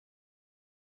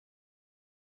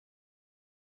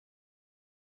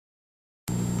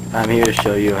I'm here to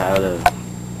show you how to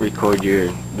record your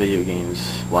video games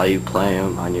while you play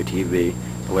them on your TV,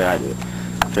 the way I do it.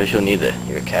 First you'll need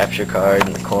your capture card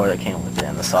and the cord that came with it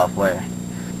and the software.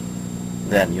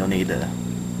 Then you'll need a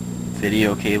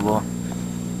video cable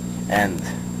and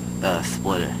a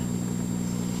splitter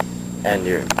and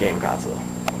your game console.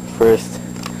 First,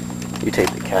 you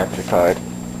take the capture card,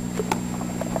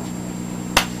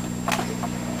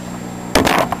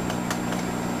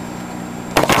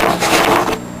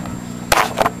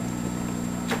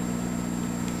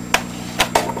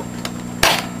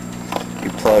 you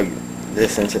plug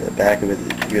this into the back of the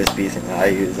USB thing that I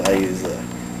use the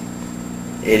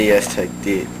ADS Tech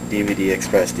DVD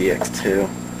Express DX2.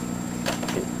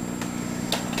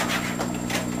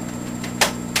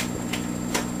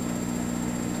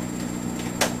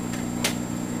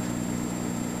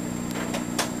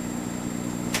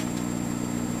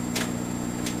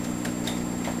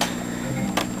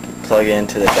 Plug it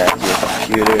into the back of your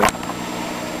computer,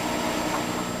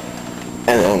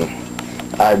 and then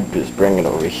I just bring it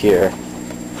over here.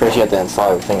 First you have to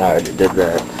install everything. I already did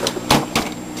that.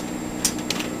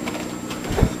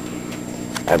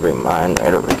 I bring mine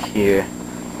right over here.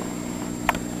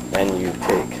 Then you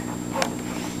take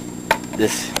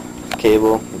this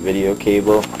cable, video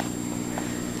cable,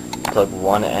 plug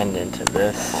one end into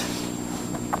this.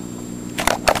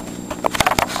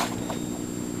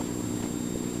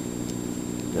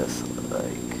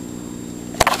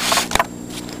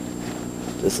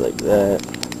 Just like that.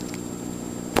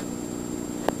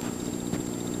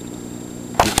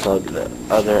 You plug the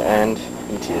other end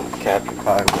into the capture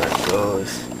card where it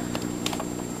goes.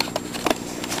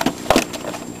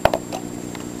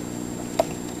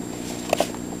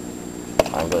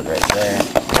 Mine goes right there.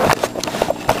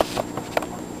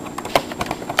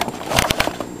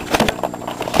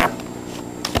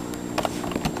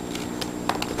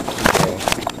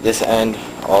 Okay. This end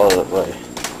all the way.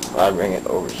 I bring it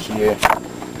over here.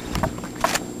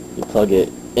 You plug it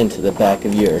into the back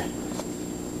of your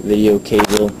video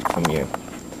cable from your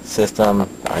system.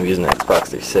 I'm using an Xbox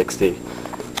 360.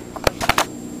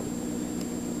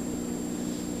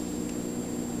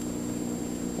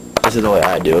 This is the way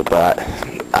I do it, but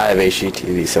I have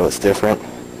HDTV, so it's different.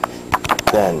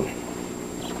 Then,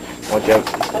 once you have,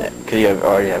 because you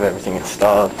already have everything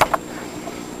installed,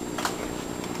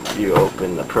 you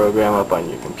open the program up on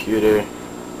your computer.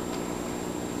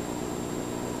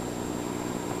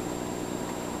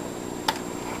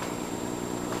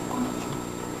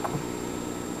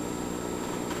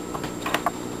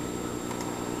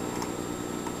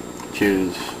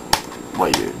 Choose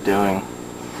what you're doing.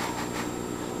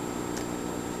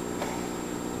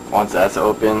 Once that's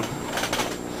open,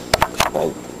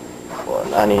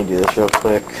 I need to do this real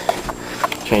quick.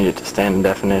 Change it to standard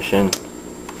definition.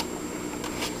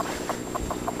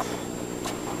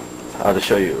 I'll just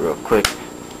show you a real quick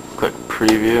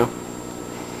preview.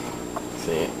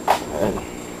 See, and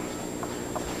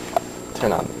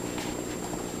turn on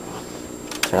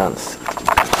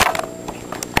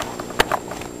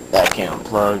that cam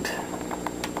unplugged.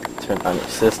 Turn on your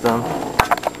system.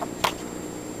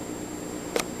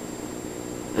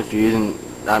 If you're using,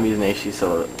 I'm using HD,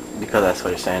 so because that's for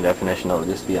your standard definition, it'll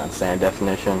just be on standard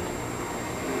definition.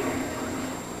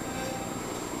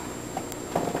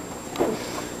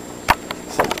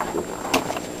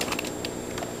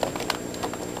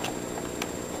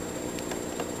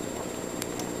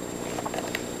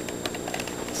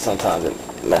 Sometimes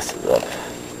it messes up.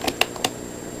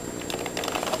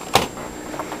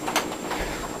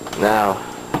 Now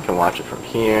you can watch it from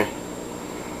here.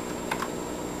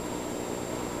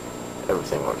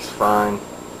 Everything works fine.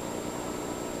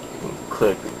 You can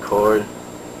click record,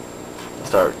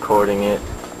 start recording it.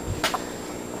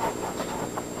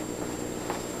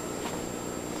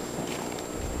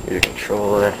 Your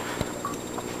controller.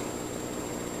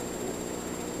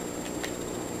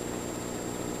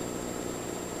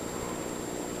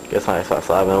 Guess my Xbox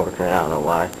Live been working, I don't know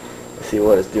why. Let's see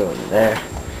what it's doing there.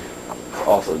 It's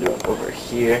also doing over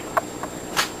here.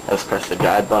 Let's press the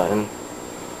guide button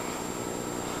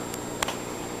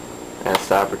and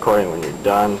stop recording. When you're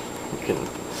done, you can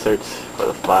search for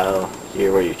the file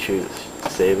here where you choose to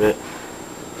save it.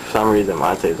 For some reason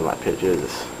mine saves my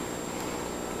pictures,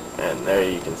 and there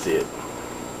you can see it.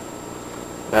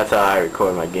 That's how I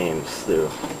record my games,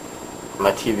 through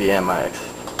my TV and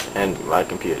my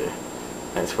computer.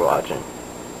 Thanks for watching.